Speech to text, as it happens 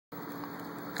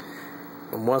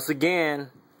And once again,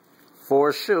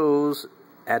 4 shoes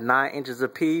at 9 inches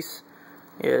apiece.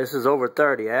 Yeah, this is over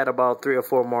 30. I had about 3 or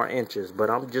 4 more inches, but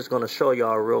I'm just going to show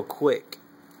y'all real quick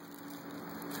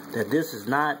that this is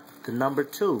not the number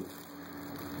 2.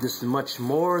 This is much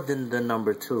more than the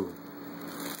number 2.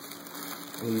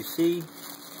 And you see,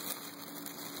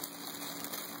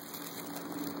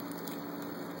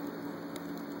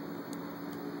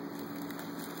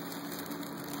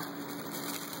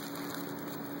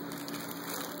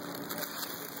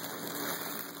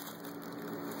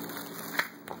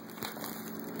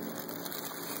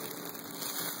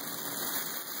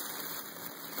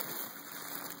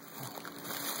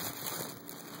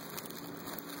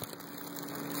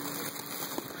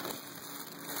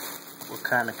 what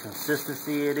kind of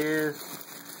consistency it is.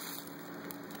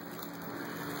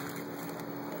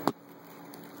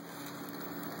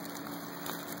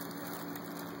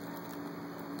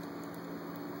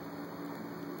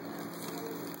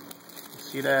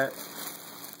 See that?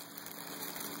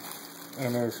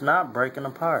 And it's not breaking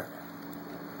apart.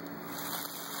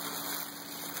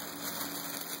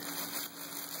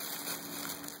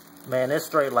 Man, it's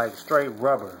straight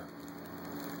rubber.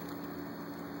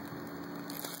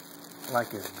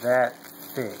 Like it's that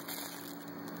thick.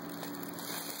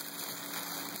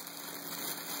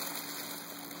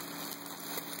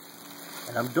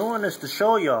 And I'm doing this to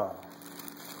show y'all,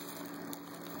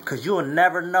 because you'll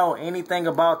never know anything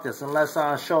about this unless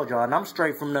I showed y'all. And I'm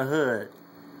straight from the hood.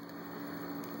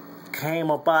 Came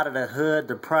up out of the hood,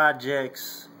 the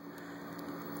projects.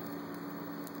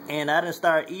 And I didn't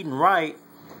start eating right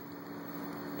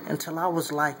until I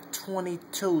was like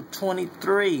 22,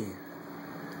 23.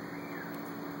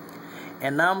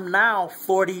 And I'm now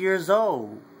 40 years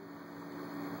old.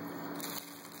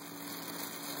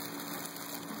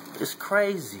 It's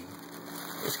crazy.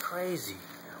 It's crazy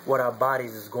what our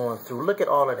bodies is going through. Look at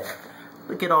all of that.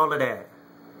 Look at all of that.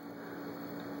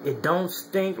 It don't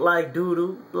stink like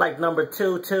doo-doo, like number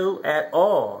 2 at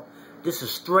all. This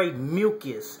is straight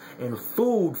mucus and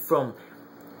food from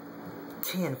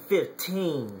 10,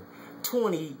 15,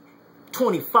 20,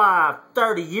 25,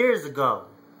 30 years ago.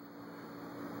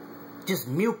 Just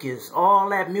mucus, all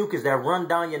that mucus that run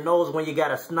down your nose when you got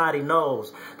a snotty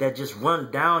nose, that just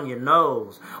run down your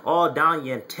nose, all down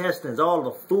your intestines, all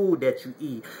the food that you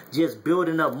eat, just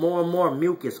building up more and more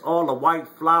mucus, all the white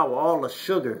flour, all the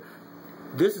sugar.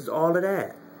 This is all of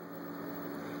that.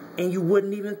 And you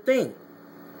wouldn't even think.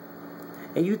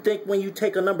 And you think when you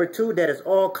take a number 2 that it's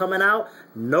all coming out?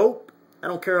 Nope. I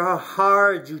don't care how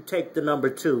hard you take the number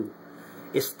 2.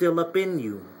 It's still up in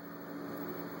you.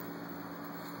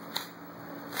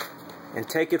 And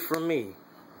take it from me.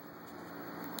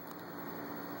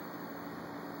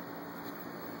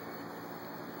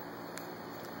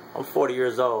 I'm 40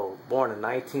 years old, born in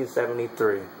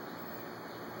 1973.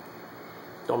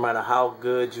 Don't matter how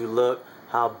good you look,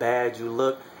 how bad you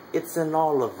look, it's in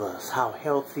all of us. How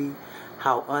healthy,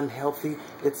 how unhealthy,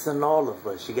 it's in all of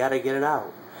us. You gotta get it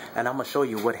out. And I'm gonna show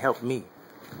you what helped me.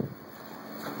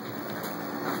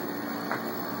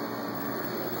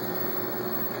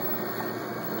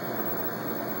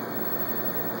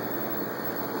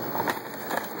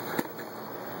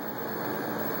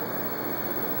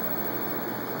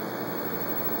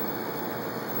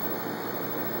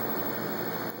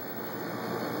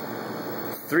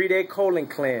 Three-day colon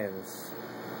cleanse.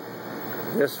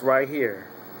 This right here.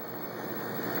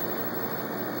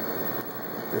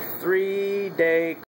 The 3-day